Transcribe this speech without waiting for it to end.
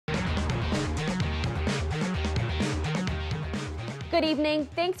Good evening.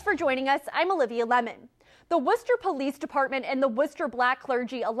 Thanks for joining us. I'm Olivia Lemon. The Worcester Police Department and the Worcester Black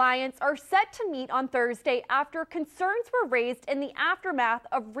Clergy Alliance are set to meet on Thursday after concerns were raised in the aftermath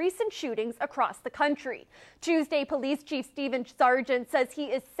of recent shootings across the country. Tuesday, Police Chief Stephen Sargent says he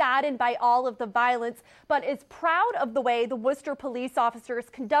is saddened by all of the violence, but is proud of the way the Worcester police officers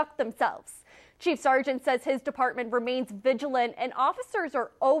conduct themselves. Chief Sargent says his department remains vigilant and officers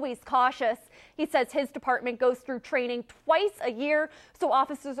are always cautious. He says his department goes through training twice a year, so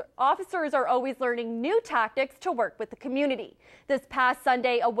officers are always learning new tactics to work with the community. This past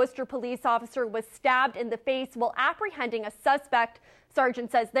Sunday, a Worcester police officer was stabbed in the face while apprehending a suspect.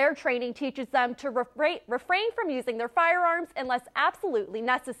 Sargent says their training teaches them to refrain from using their firearms unless absolutely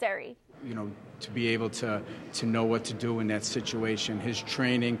necessary. You know, to be able to know what to do in that situation. His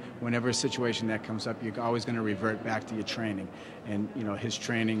training, whenever a situation that comes up, you're always going to revert back to your training. And, you know, his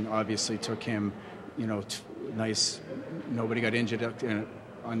training obviously took him, you know, nice. Nobody got injured.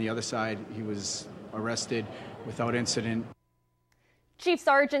 On the other side, he was arrested without incident. Chief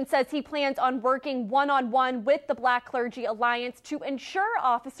Sargent says he plans on working one-on-one with the Black Clergy Alliance to ensure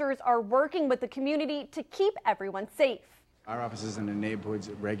officers are working with the community to keep everyone safe. Our officers in the neighborhoods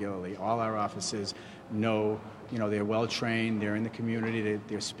regularly, all our officers know, you know, they're well trained, they're in the community,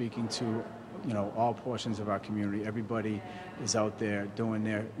 they're speaking to, you know, all portions of our community. Everybody is out there doing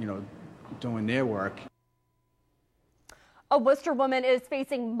their, you know, doing their work. A Worcester woman is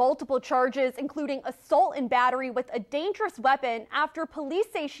facing multiple charges, including assault and battery with a dangerous weapon after police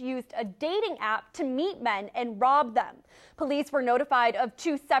say she used a dating app to meet men and rob them. Police were notified of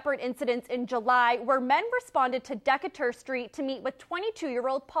two separate incidents in July where men responded to Decatur Street to meet with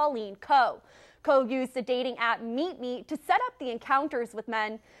 22-year-old Pauline Coe. Coe used the dating app Meet Me to set up the encounters with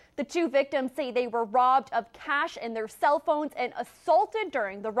men. The two victims say they were robbed of cash and their cell phones and assaulted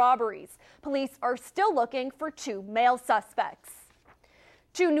during the robberies. Police are still looking for two male suspects.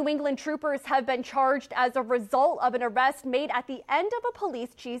 Two New England troopers have been charged as a result of an arrest made at the end of a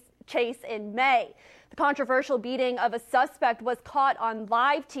police chase in May. The controversial beating of a suspect was caught on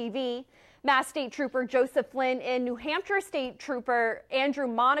live TV. Mass State Trooper Joseph Flynn and New Hampshire State Trooper Andrew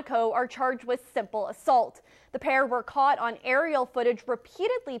Monaco are charged with simple assault. The pair were caught on aerial footage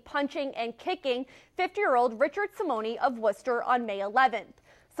repeatedly punching and kicking 50-year-old Richard Simone of Worcester on May 11th.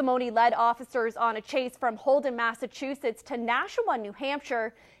 Simone led officers on a chase from Holden, Massachusetts to Nashua, New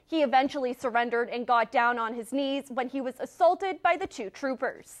Hampshire. He eventually surrendered and got down on his knees when he was assaulted by the two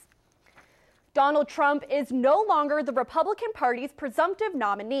troopers. Donald Trump is no longer the Republican Party's presumptive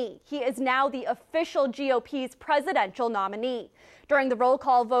nominee. He is now the official GOP's presidential nominee. During the roll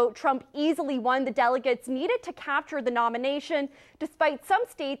call vote, Trump easily won the delegates needed to capture the nomination, despite some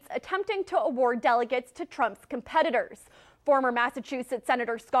states attempting to award delegates to Trump's competitors. Former Massachusetts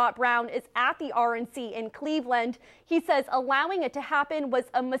Senator Scott Brown is at the RNC in Cleveland. He says allowing it to happen was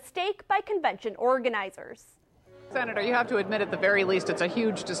a mistake by convention organizers. Senator, you have to admit at the very least it's a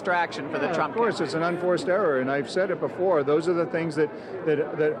huge distraction for the Trump campaign. Of course, it's an unforced error, and I've said it before. Those are the things that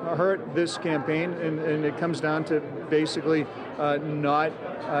hurt this campaign, and it comes down to basically not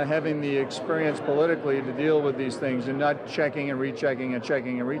having the experience politically to deal with these things, and not checking and rechecking and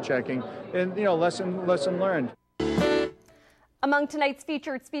checking and rechecking, and, you know, lesson learned. Among tonight's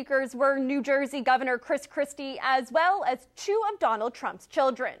featured speakers were New Jersey Governor Chris Christie, as well as two of Donald Trump's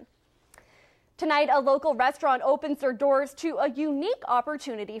children. Tonight, a local restaurant opens their doors to a unique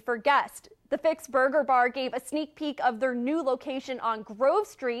opportunity for guests. The Fix Burger Bar gave a sneak peek of their new location on Grove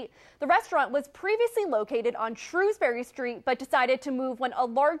Street. The restaurant was previously located on Shrewsbury Street, but decided to move when a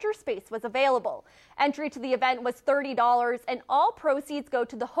larger space was available. Entry to the event was $30, and all proceeds go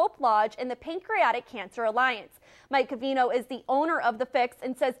to the Hope Lodge and the Pancreatic Cancer Alliance. Mike Cavino is the owner of The Fix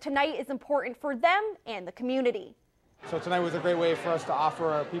and says tonight is important for them and the community. So tonight was a great way for us to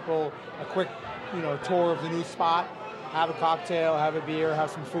offer people a quick, tour of the new spot, have a cocktail, have a beer,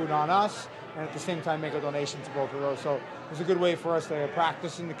 have some food on us, and at the same time make a donation to both of those. So it was a good way for us to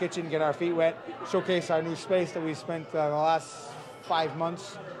practice in the kitchen, get our feet wet, showcase our new space that we spent the last 5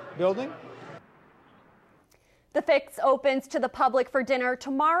 months building. The Fix opens to the public for dinner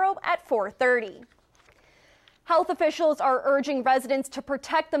tomorrow at 4:30. Health officials are urging residents to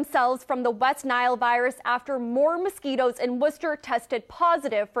protect themselves from the West Nile virus after more mosquitoes in Worcester tested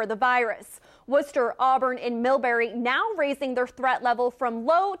positive for the virus. Worcester, Auburn, and Millbury now raising their threat level from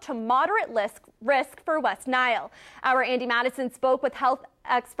low to moderate risk for West Nile. Our Andy Madison spoke with health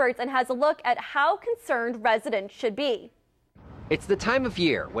experts and has a look at how concerned residents should be. It's the time of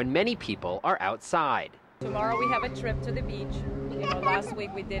year when many people are outside. Tomorrow we have a trip to the beach. Last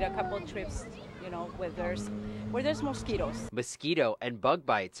week we did a couple trips, where there's mosquitoes. Mosquito and bug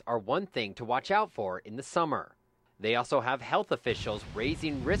bites are one thing to watch out for in the summer. They also have health officials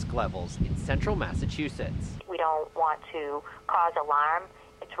raising risk levels in central Massachusetts. We don't want to cause alarm.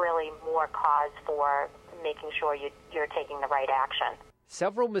 It's really more cause for making sure you're taking the right action.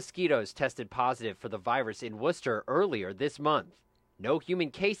 Several mosquitoes tested positive for the virus in Worcester earlier this month. No human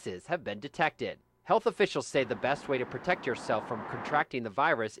cases have been detected. Health officials say the best way to protect yourself from contracting the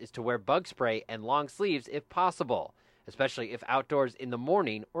virus is to wear bug spray and long sleeves if possible, especially if outdoors in the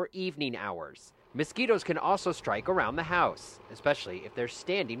morning or evening hours. Mosquitoes can also strike around the house, especially if there's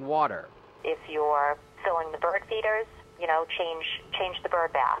standing water. If you're filling the bird feeders, change the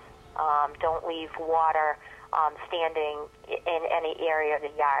bird bath. Don't leave water standing in any area of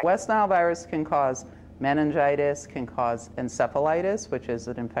the yard. West Nile virus can cause meningitis, can cause encephalitis, which is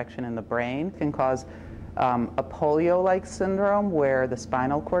an infection in the brain, can cause a polio-like syndrome where the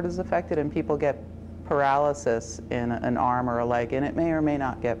spinal cord is affected and people get paralysis in an arm or a leg, and it may or may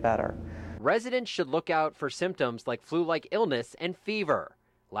not get better. Residents should look out for symptoms like flu-like illness and fever.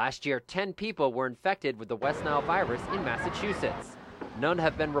 Last year, 10 people were infected with the West Nile virus in Massachusetts. None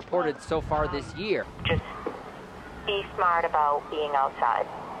have been reported so far this year. Just be smart about being outside.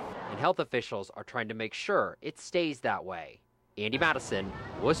 And health officials are trying to make sure it stays that way. Andy Madison,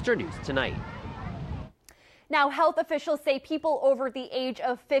 Worcester News Tonight. Now, health officials say people over the age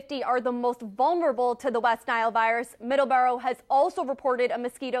of 50 are the most vulnerable to the West Nile virus. Middleborough has also reported a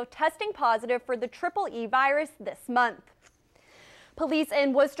mosquito testing positive for the EEE virus this month. Police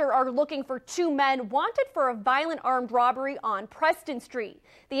in Worcester are looking for 2 men wanted for a violent armed robbery on Preston Street.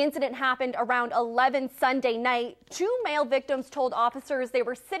 The incident happened around 11 Sunday night. 2 male victims told officers they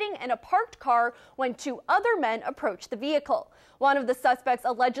were sitting in a parked car when 2 other men approached the vehicle. One of the suspects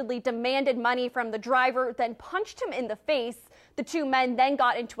allegedly demanded money from the driver, then punched him in the face. The 2 men then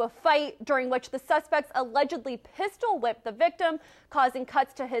got into a fight, during which the suspects allegedly pistol whipped the victim, causing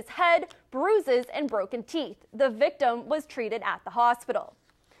cuts to his head, bruises, and broken teeth. The victim was treated at the hospital.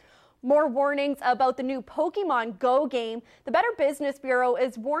 More warnings about the new Pokemon Go game. The Better Business Bureau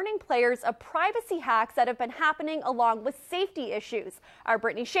is warning players of privacy hacks that have been happening along with safety issues. Our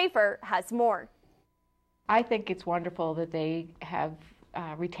Brittany Schaefer has more. I think it's wonderful that they have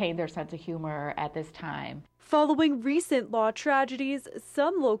retained their sense of humor at this time. Following recent law tragedies,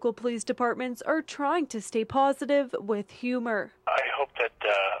 some local police departments are trying to stay positive with humor. I hope that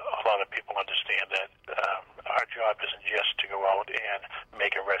a lot of people understand that our job isn't just to go out and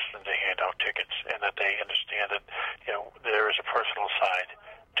make arrests and to hand out tickets, and that they understand that there is a personal side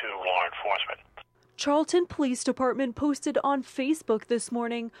to law enforcement. Charlton Police Department posted on Facebook this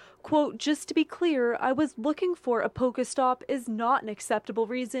morning, quote, "Just to be clear, I was looking for a Pokestop is not an acceptable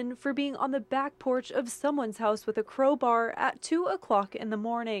reason for being on the back porch of someone's house with a crowbar at 2 o'clock in the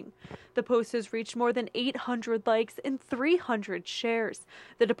morning." The post has reached more than 800 likes and 300 shares.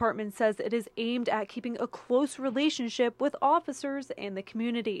 The department says it is aimed at keeping a close relationship with officers and the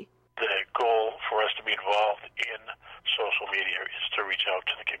community. The goal for us to be involved in social media is to reach out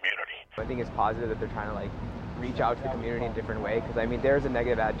to the community. I think it's positive that they're trying to reach out to the community in a different way, because there's a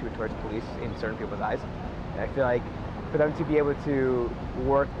negative attitude towards police in certain people's eyes. And I feel like for them to be able to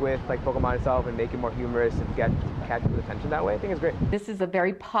work with Pokemon itself and make it more humorous and catch people's attention that way, I think is great. This is a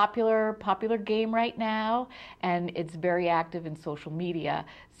very popular game right now, and it's very active in social media.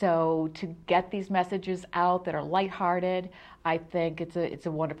 So to get these messages out that are lighthearted, I think it's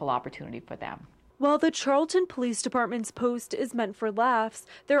a wonderful opportunity for them. While the Charlton Police Department's post is meant for laughs,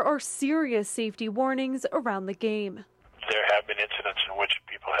 there are serious safety warnings around the game. There have been incidents in which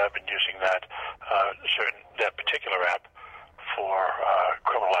people have been using that particular app for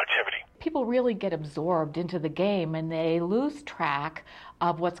criminal activity. People really get absorbed into the game and they lose track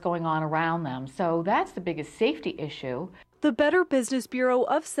of what's going on around them. So that's the biggest safety issue. The Better Business Bureau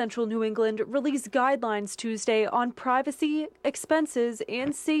of Central New England released guidelines Tuesday on privacy, expenses,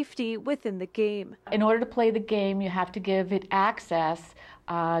 and safety within the game. In order to play the game, you have to give it access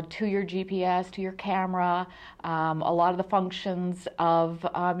to your GPS, to your camera, a lot of the functions of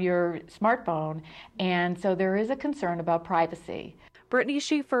your smartphone, and so there is a concern about privacy. Brittany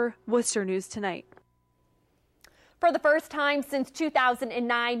Schaefer, Worcester News Tonight. For the first time since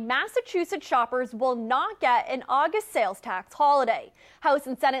 2009, Massachusetts shoppers will not get an August sales tax holiday. House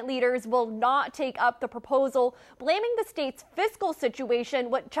and Senate leaders will not take up the proposal, blaming the state's fiscal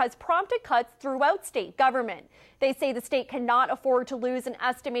situation, which has prompted cuts throughout state government. They say the state cannot afford to lose an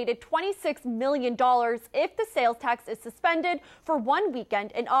estimated $26 million if the sales tax is suspended for one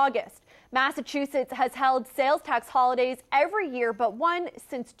weekend in August. Massachusetts has held sales tax holidays every year but one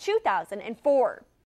since 2004.